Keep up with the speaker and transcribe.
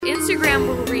Instagram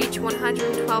will reach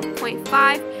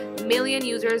 112.5 million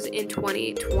users in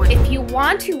 2020. If you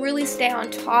want to really stay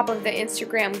on top of the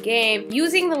Instagram game,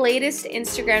 using the latest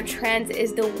Instagram trends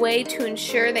is the way to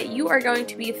ensure that you are going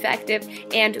to be effective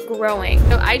and growing.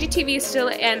 So IGTV is still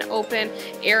an open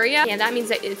area, and that means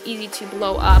that it's easy to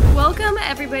blow up. Welcome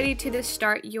everybody to the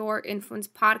Start Your Influence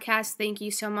podcast. Thank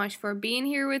you so much for being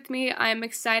here with me. I'm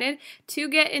excited to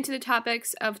get into the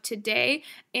topics of today,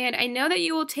 and I know that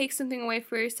you will take something away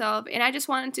for yourself, and I just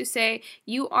wanted to say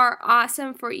you are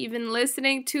awesome for even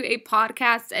listening to a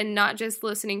podcast and not just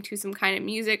listening to some kind of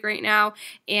music right now,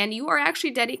 and you are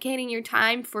actually dedicating your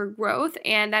time for growth,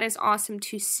 and that is awesome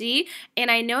to see.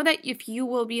 And I know that if you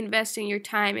will be investing your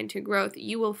time into growth,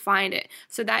 you will find it.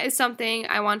 So that is something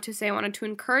I want to say. I wanted to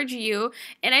encourage you,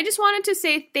 and I just wanted to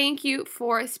say thank you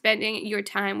for spending your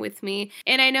time with me,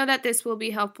 and I know that this will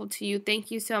be helpful to you. Thank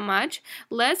you so much.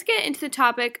 Let's get into the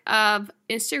topic of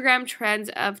Instagram trends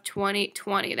of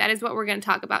 2020. That is what we're going to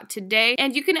talk about today,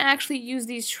 and you can actually use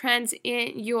these trends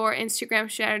in your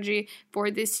Instagram strategy for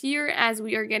this year as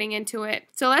we are getting into it.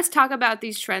 So let's talk about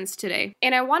these trends today.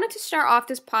 And I wanted to start off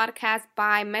this podcast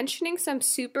by mentioning some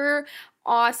super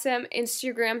awesome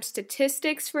Instagram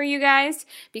statistics for you guys,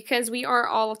 because we are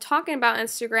all talking about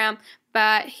Instagram.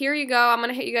 But here you go, I'm going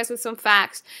to hit you guys with some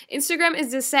facts. Instagram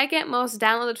is the second most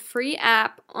downloaded free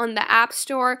app on the App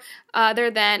Store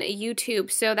other than YouTube.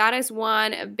 So that is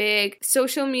one big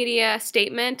social media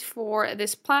statement for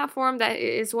this platform. That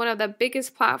is one of the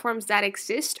biggest platforms that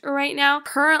exist right now.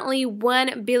 Currently,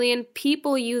 1 billion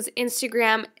people use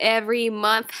Instagram every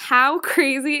month. How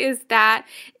crazy is that?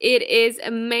 It is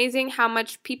amazing how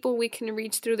much people we can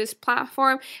reach through this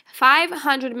platform.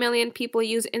 500 million people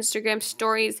use Instagram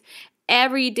stories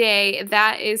every day.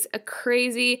 That is a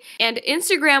crazy. And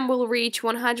Instagram will reach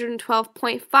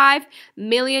 112.5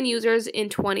 million users in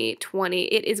 2020.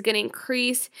 It is going to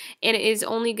increase, and it is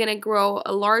only going to grow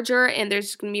larger, and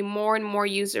there's going to be more and more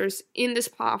users in this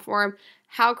platform.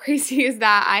 How crazy is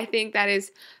that? I think that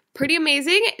is pretty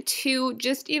amazing to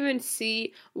just even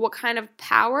see what kind of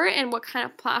power and what kind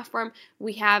of platform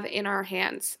we have in our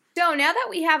hands. So now that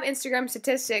we have Instagram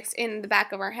statistics in the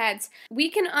back of our heads, we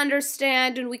can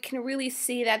understand and we can really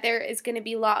see that there is going to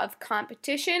be a lot of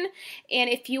competition. And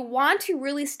if you want to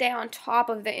really stay on top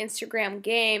of the Instagram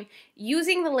game,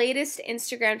 using the latest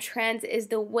Instagram trends is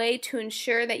the way to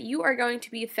ensure that you are going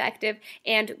to be effective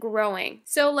and growing.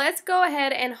 So let's go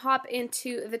ahead and hop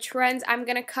into the trends. I'm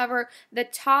going to cover the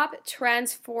top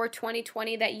trends for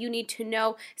 2020 that you need to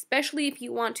know, especially if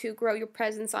you want to grow your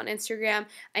presence on Instagram.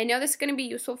 I know this is going to be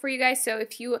useful for you guys, so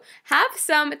if you have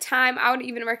some time, I would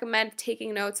even recommend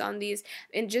taking notes on these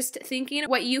and just thinking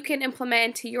what you can implement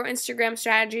into your Instagram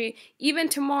strategy even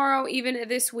tomorrow, even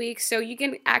this week, so you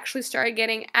can actually start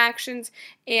getting actions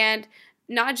and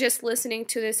not just listening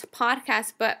to this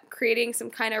podcast, but creating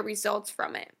some kind of results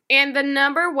from it. And the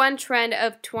number one trend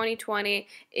of 2020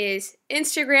 is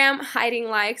Instagram hiding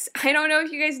likes. I don't know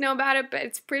if you guys know about it, but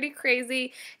it's pretty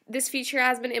crazy. This feature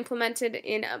has been implemented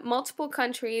in multiple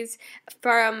countries.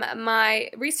 From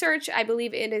my research, I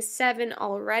believe it is 7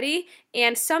 already,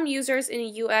 and some users in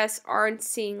the US aren't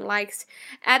seeing likes.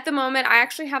 At the moment, I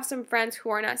actually have some friends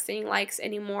who are not seeing likes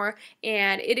anymore,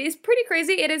 and it is pretty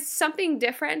crazy. It is something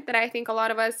different that I think a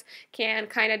lot of us can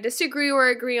kind of disagree or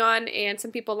agree on, and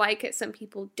some people like it, some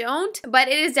people don't. But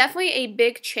it is definitely a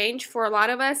big change for a lot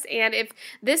of us, and if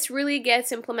this really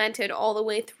gets implemented all the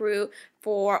way through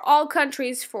for all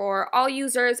countries, for all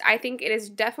users, I think it is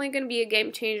definitely going to be a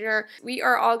game changer. We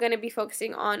are all going to be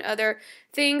focusing on other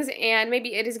things, and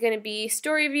maybe it is going to be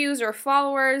story views or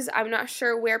followers. I'm not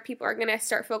sure where people are going to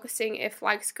start focusing if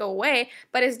likes go away,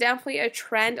 but it's definitely a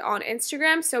trend on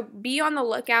Instagram, so be on the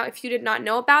lookout. If you did not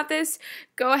know about this,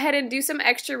 go ahead and do some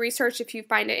extra research if you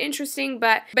find it interesting,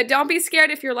 but don't be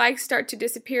scared if your likes start to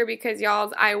disappear, because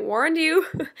y'all, I warned you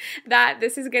that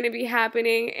this is going to be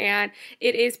happening, and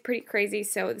it is pretty crazy.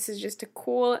 So this is just a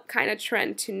cool kind of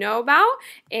trend to know about,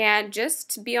 and just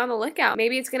to be on the lookout.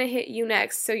 Maybe it's going to hit you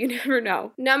next, so you never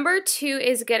know. Number 2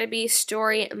 is going to be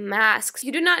story masks.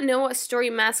 You do not know what story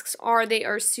masks are. They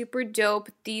are super dope.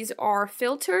 These are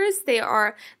filters. They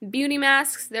are beauty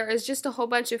masks. There is just a whole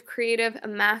bunch of creative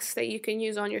masks that you can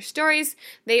use on your stories.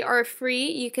 They are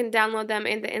free. You can download them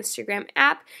in the Instagram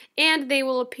app, and they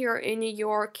will appear in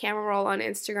your camera roll on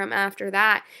Instagram after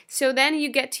that. So then you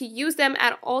get to use them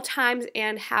at all times themes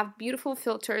and have beautiful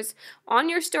filters on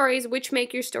your stories, which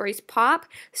make your stories pop,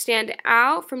 stand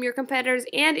out from your competitors,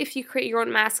 and if you create your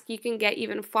own mask, you can get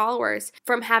even followers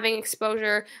from having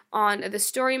exposure on the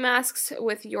story masks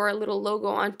with your little logo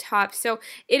on top. So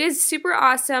it is super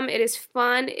awesome. It is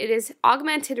fun. It is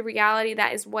augmented reality.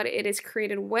 That is what it is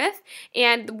created with.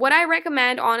 And what I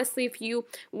recommend, honestly, if you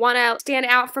want to stand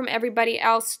out from everybody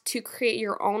else, to create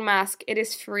your own mask. It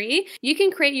is free. You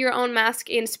can create your own mask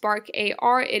in Spark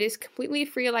AR. It is completely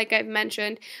free, like I've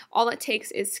mentioned. All it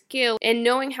takes is skill and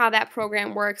knowing how that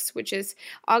program works, which is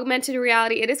augmented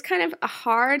reality. It is kind of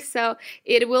hard, so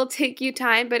it will take you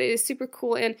time, but it is super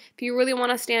cool. And if you really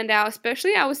want to stand out,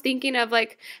 especially I was thinking of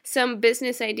like some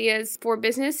business ideas for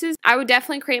businesses, I would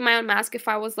definitely create my own mask. If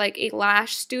I was like a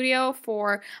lash studio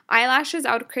for eyelashes,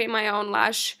 I would create my own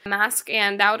lash mask,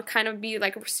 and that would kind of be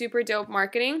like super dope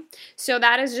marketing. So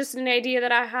that is just an idea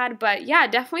that I had. But yeah,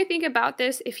 definitely think about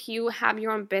this if you have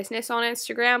your own business on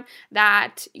Instagram,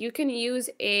 that you can use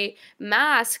a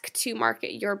mask to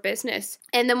market your business.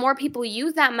 And the more people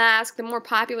use that mask, the more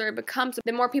popular it becomes,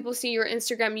 the more people see your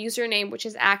Instagram username, which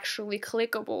is actually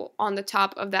clickable on the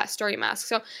top of that story mask.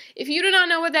 So if you do not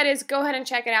know what that is, go ahead and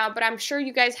check it out. But I'm sure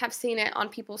you guys have seen it on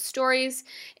people's stories,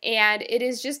 and it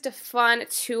is just a fun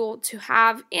tool to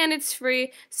have, and it's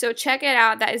free. So check it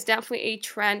out. That is definitely a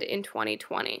trend in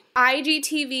 2020.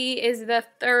 IGTV is the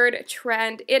third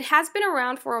trend. It has been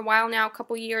around for a while now, a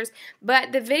couple years,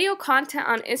 but the video content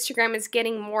on Instagram is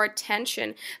getting more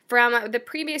attention. From the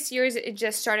previous years, it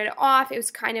just started off. It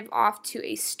was kind of off to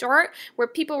a start where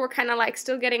people were kind of like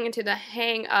still getting into the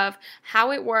hang of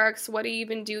how it works. What do you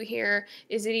even do here?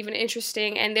 Is it even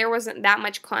interesting? And there wasn't that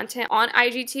much content on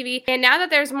IGTV. And now that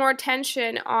there's more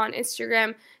attention on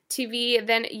Instagram TV,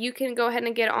 then you can go ahead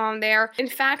and get on there. In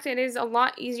fact, it is a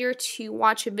lot easier to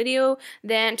watch a video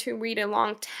than to read a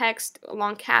long text, a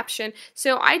long caption.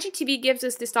 So IGTV gives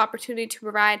us this opportunity to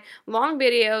provide long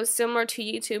videos similar to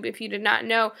YouTube. If you did not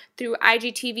know, through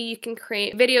IGTV you can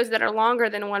create videos that are longer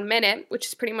than 1 minute, which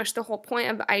is pretty much the whole point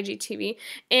of IGTV.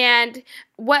 And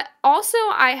what also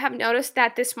I have noticed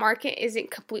that this market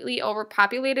isn't completely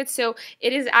overpopulated, so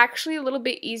it is actually a little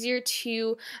bit easier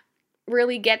to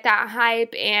really get that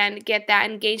hype and get that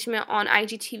engagement on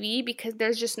IGTV because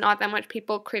there's just not that much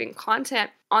people creating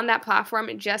content on that platform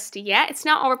just yet. It's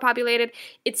not overpopulated.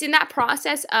 It's in that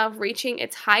process of reaching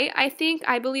its height,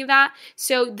 I believe that.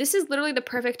 So this is literally the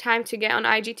perfect time to get on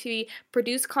IGTV,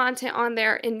 produce content on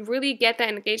there, and really get that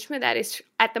engagement that is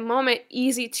at the moment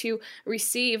easy to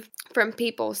receive from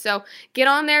people. So get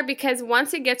on there, because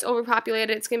once it gets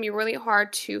overpopulated, it's going to be really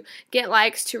hard to get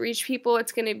likes, to reach people.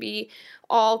 It's going to be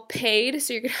all paid,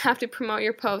 so you're going to have to promote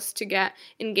your posts to get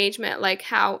engagement, like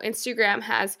how Instagram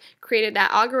has created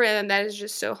that algorithm that is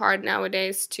just so hard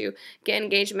nowadays to get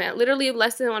engagement. Literally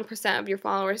less than 1% of your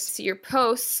followers see your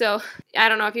posts, so I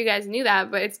don't know if you guys knew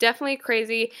that, but it's definitely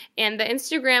crazy, and the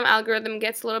Instagram algorithm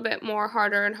gets a little bit more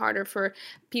harder and harder for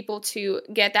people to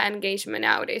get that engagement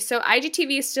nowadays. So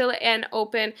IGTV is still an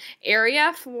open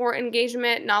area for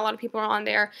engagement. Not a lot of people are on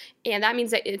there, and that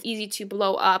means that it's easy to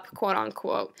blow up, quote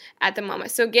unquote, at the moment.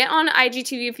 So get on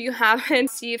IGTV if you haven't.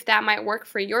 See if that might work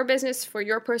for your business, for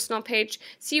your personal page.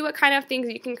 See what kind of things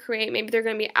you can create. Maybe they're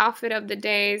going to be outfit of the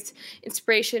days,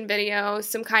 inspiration videos,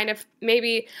 some kind of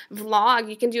maybe vlog.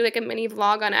 You can do like a mini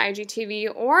vlog on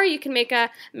IGTV, or you can make a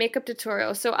makeup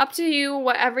tutorial. So up to you,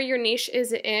 whatever your niche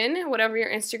is in, whatever your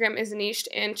Instagram is niched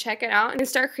in, check it out and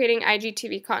start creating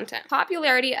IGTV content.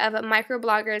 Popularity of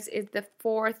microbloggers is the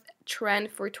fourth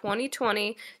trend for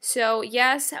 2020. So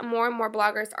yes, more and more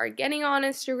bloggers are getting on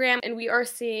Instagram, and we are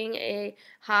seeing a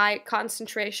high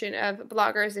concentration of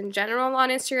bloggers in general on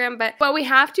Instagram. But what we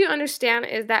have to understand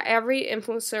is that every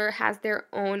influencer has their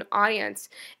own audience.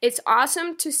 It's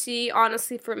awesome to see,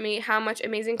 honestly, for me, how much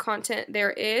amazing content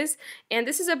there is. And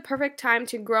this is a perfect time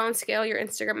to grow and scale your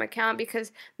Instagram account,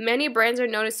 because many brands are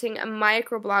noticing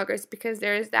microbloggers, because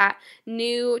there's that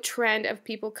new trend of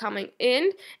people coming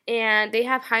in and they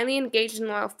have highly engaged and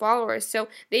loyal followers. So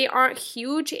they aren't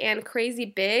huge and crazy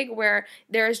big where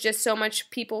there's just so much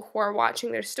people who are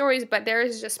watching their stories, but there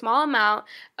is just a small amount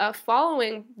of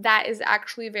following that is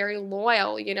actually very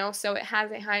loyal, so it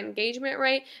has a high engagement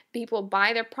rate. People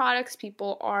buy their products,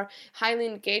 people are highly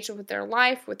engaged with their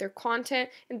life, with their content,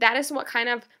 and that is what kind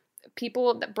of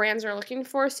people that brands are looking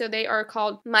for. So they are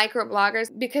called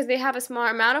microbloggers because they have a smaller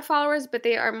amount of followers, but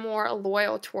they are more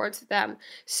loyal towards them.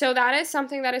 So that is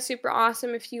something that is super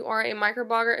awesome if you are a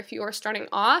microblogger. If you are starting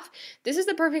off, this is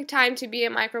the perfect time to be a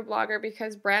microblogger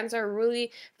because brands are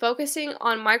really focusing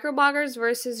on microbloggers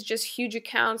versus just huge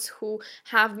accounts who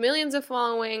have millions of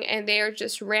following and they are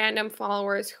just random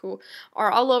followers who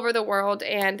are all over the world,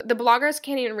 and the bloggers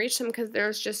can't even reach them because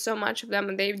there's just so much of them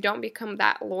and they don't become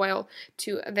that loyal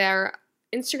to their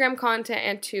Instagram content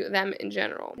and to them in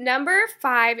general. Number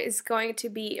 5 is going to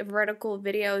be vertical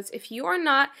videos. If you are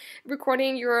not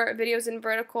recording your videos in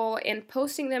vertical and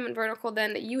posting them in vertical,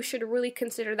 then you should really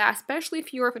consider that, especially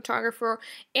if you're a photographer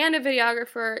and a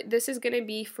videographer. This is going to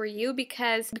be for you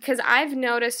because I've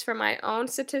noticed from my own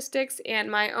statistics and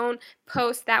my own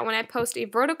posts that when I post a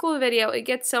vertical video, it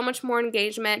gets so much more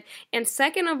engagement. And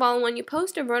second of all, when you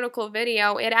post a vertical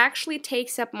video, it actually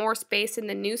takes up more space in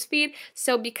the newsfeed.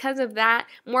 So because of that,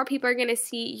 more people are going to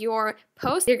see your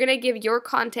post. They're going to give your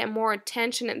content more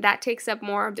attention, and that takes up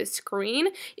more of the screen.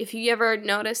 If you ever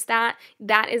notice that,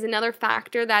 that is another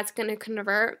factor that's going to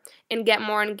convert and get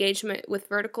more engagement with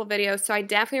vertical videos. So I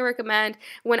definitely recommend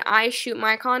when I shoot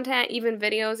my content, even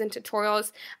videos and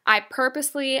tutorials, I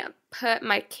purposely put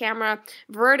my camera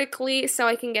vertically so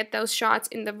I can get those shots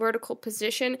in the vertical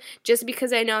position, just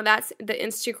because I know that's the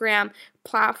Instagram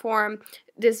platform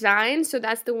design. So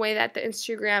that's the way that the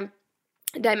Instagram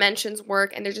dimensions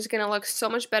work, and they're just going to look so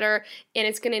much better and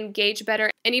it's going to engage better.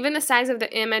 And even the size of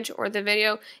the image or the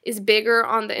video is bigger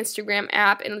on the Instagram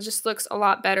app and it just looks a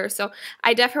lot better. So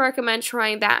I definitely recommend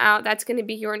trying that out. That's going to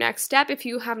be your next step if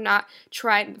you have not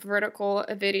tried vertical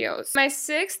videos. My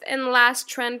 6th and last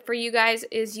trend for you guys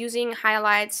is using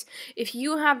highlights. If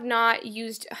you have not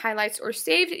used highlights or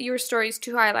saved your stories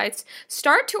to highlights,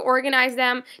 start to organize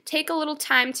them. Take a little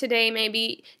time today,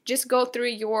 maybe just go through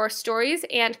your stories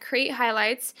and create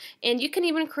highlights. And you can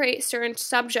even create certain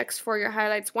subjects for your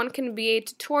highlights. One can be a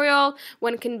tutorial,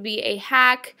 one can be a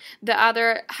hack, the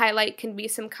other highlight can be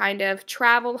some kind of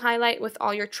travel highlight with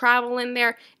all your travel in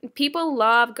there. And people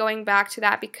love going back to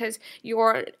that because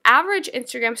your average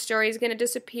Instagram story is going to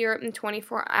disappear in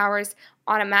 24 hours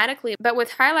automatically. But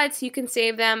with highlights, you can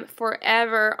save them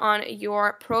forever on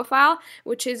your profile,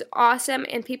 which is awesome,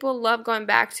 and people love going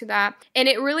back to that. And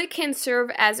it really can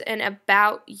serve as an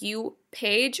about you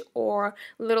page or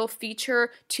little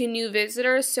feature to new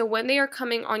visitors. So when they are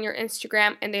coming on your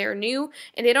Instagram and they are new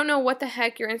and they don't know what the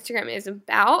heck your Instagram is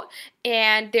about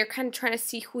and they're kind of trying to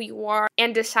see who you are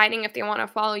and deciding if they want to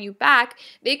follow you back,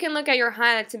 they can look at your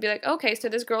highlights and be like, okay, so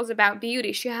this girl's about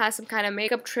beauty. She has some kind of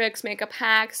makeup tricks, makeup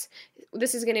hacks.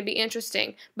 This is going to be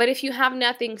interesting. But if you have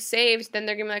nothing saved, then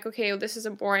they're going to be like, okay, well, this is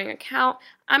a boring account.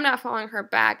 I'm not following her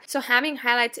back. So having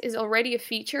highlights is already a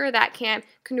feature that can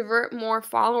convert more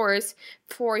followers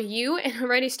for you and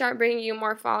already start bringing you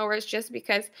more followers, just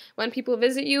because when people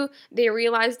visit you, they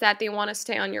realize that they want to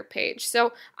stay on your page.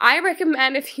 So I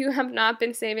recommend, if you have not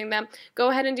been saving them,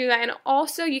 go ahead and do that. And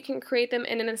also you can create them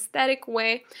in an aesthetic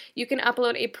way. You can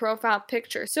upload a profile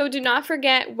picture. So do not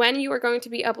forget, when you are going to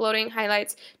be uploading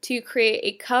highlights, to create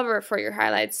a cover for your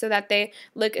highlights so that they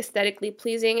look aesthetically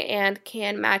pleasing and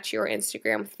can match your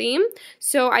Instagram theme.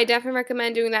 So I definitely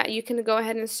recommend doing that. You can go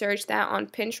ahead and search that on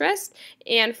Pinterest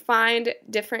and find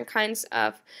different kinds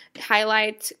of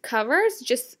highlight covers.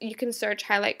 You can search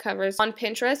highlight covers on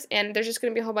Pinterest, and there's just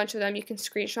going to be a whole bunch of them. You can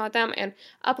screenshot them and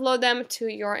upload them to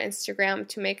your Instagram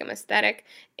to make them aesthetic,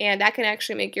 and that can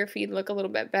actually make your feed look a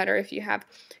little bit better if you have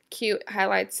cute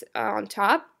highlights on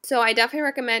top. So I definitely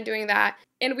recommend doing that.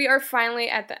 And we are finally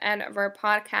at the end of our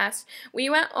podcast. We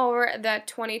went over the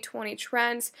 2020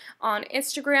 trends on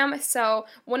Instagram. So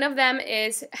one of them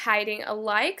is hiding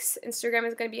likes. Instagram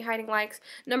is going to be hiding likes.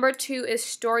 Number 2 is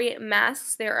story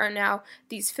masks. There are now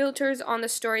these filters on the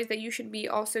stories that you should be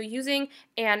also using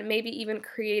and maybe even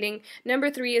creating. Number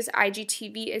 3 is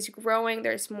IGTV is growing.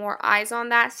 There's more eyes on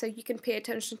that, so you can pay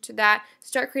attention to that.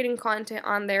 Start creating content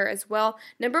on there as well.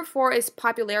 Number 4 is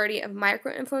popularity of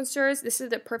micro-influencers. This is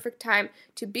the perfect time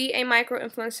to be a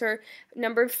micro-influencer.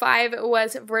 Number 5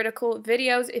 was vertical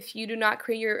videos. If you do not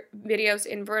create your videos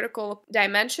in vertical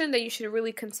dimension, then you should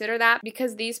really consider that,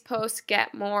 because these posts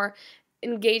get more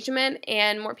engagement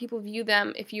and more people view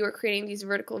them if you are creating these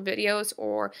vertical videos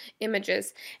or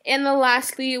images. And then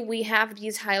lastly, we have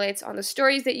these highlights on the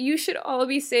stories that you should all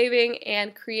be saving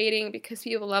and creating, because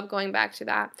people love going back to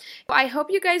that. I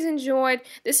hope you guys enjoyed.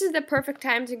 This is the perfect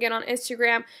time to get on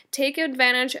Instagram. Take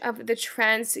advantage of the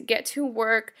trends, get to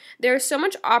work. There's so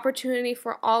much opportunity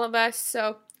for all of us,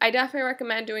 so I definitely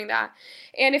recommend doing that.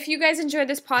 And if you guys enjoyed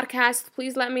this podcast,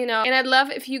 please let me know. And I'd love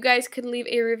if you guys could leave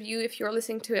a review if you're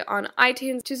listening to it on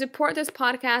iTunes to support this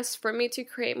podcast for me to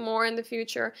create more in the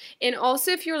future. And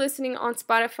also if you're listening on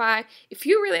Spotify, if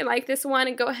you really like this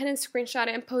one, go ahead and screenshot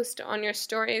it and post it on your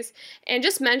stories. And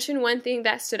just mention one thing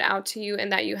that stood out to you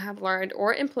and that you have learned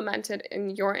or implemented in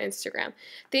your Instagram.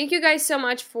 Thank you guys so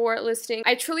much for listening.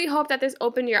 I truly hope that this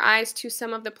opened your eyes to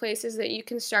some of the places that you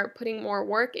can start putting more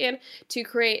work in to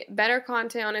create better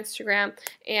content on Instagram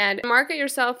and market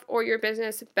yourself or your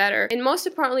business better. And most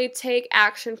importantly, take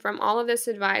action from all of this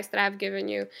advice that I've given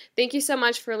you. Thank you so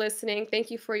much for listening.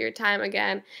 Thank you for your time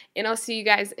again. And I'll see you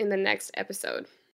guys in the next episode.